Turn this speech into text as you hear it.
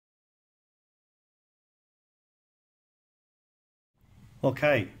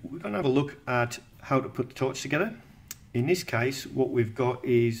Okay, we're going to have a look at how to put the torch together. In this case, what we've got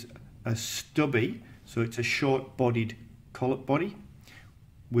is a stubby, so it's a short bodied collet body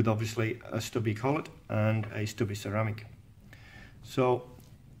with obviously a stubby collet and a stubby ceramic. So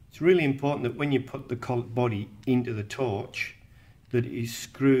it's really important that when you put the collet body into the torch, that it is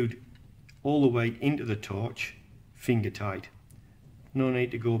screwed all the way into the torch finger tight. No need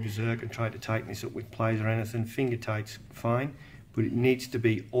to go berserk and try to tighten this up with pliers or anything. Finger tight's fine, but it needs to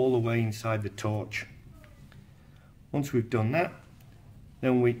be all the way inside the torch. Once we've done that,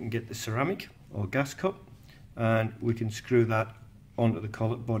 then we can get the ceramic or gas cup and we can screw that onto the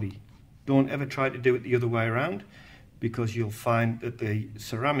collet body. Don't ever try to do it the other way around, because you'll find that the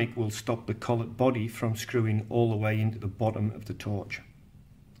ceramic will stop the collet body from screwing all the way into the bottom of the torch.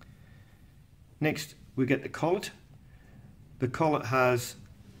 Next, we get the collet. The collet has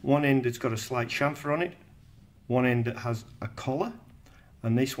one end that's got a slight chamfer on it, one end that has a collar,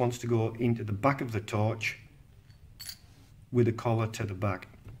 and this wants to go into the back of the torch with a collar to the back.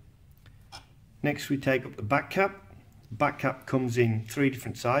 Next, we take up the back cap. The back cap comes in 3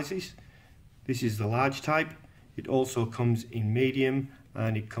 different sizes. This is the large type. It also comes in medium,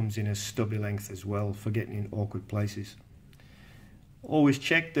 and it comes in a stubby length as well for getting in awkward places. Always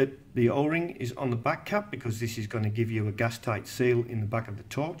check that the O-ring is on the back cap, because this is going to give you a gas tight seal in the back of the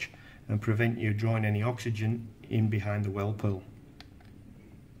torch and prevent you drawing any oxygen in behind the weld pool.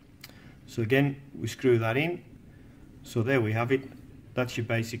 So again, we screw that in. So there we have it. That's your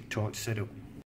basic torch setup.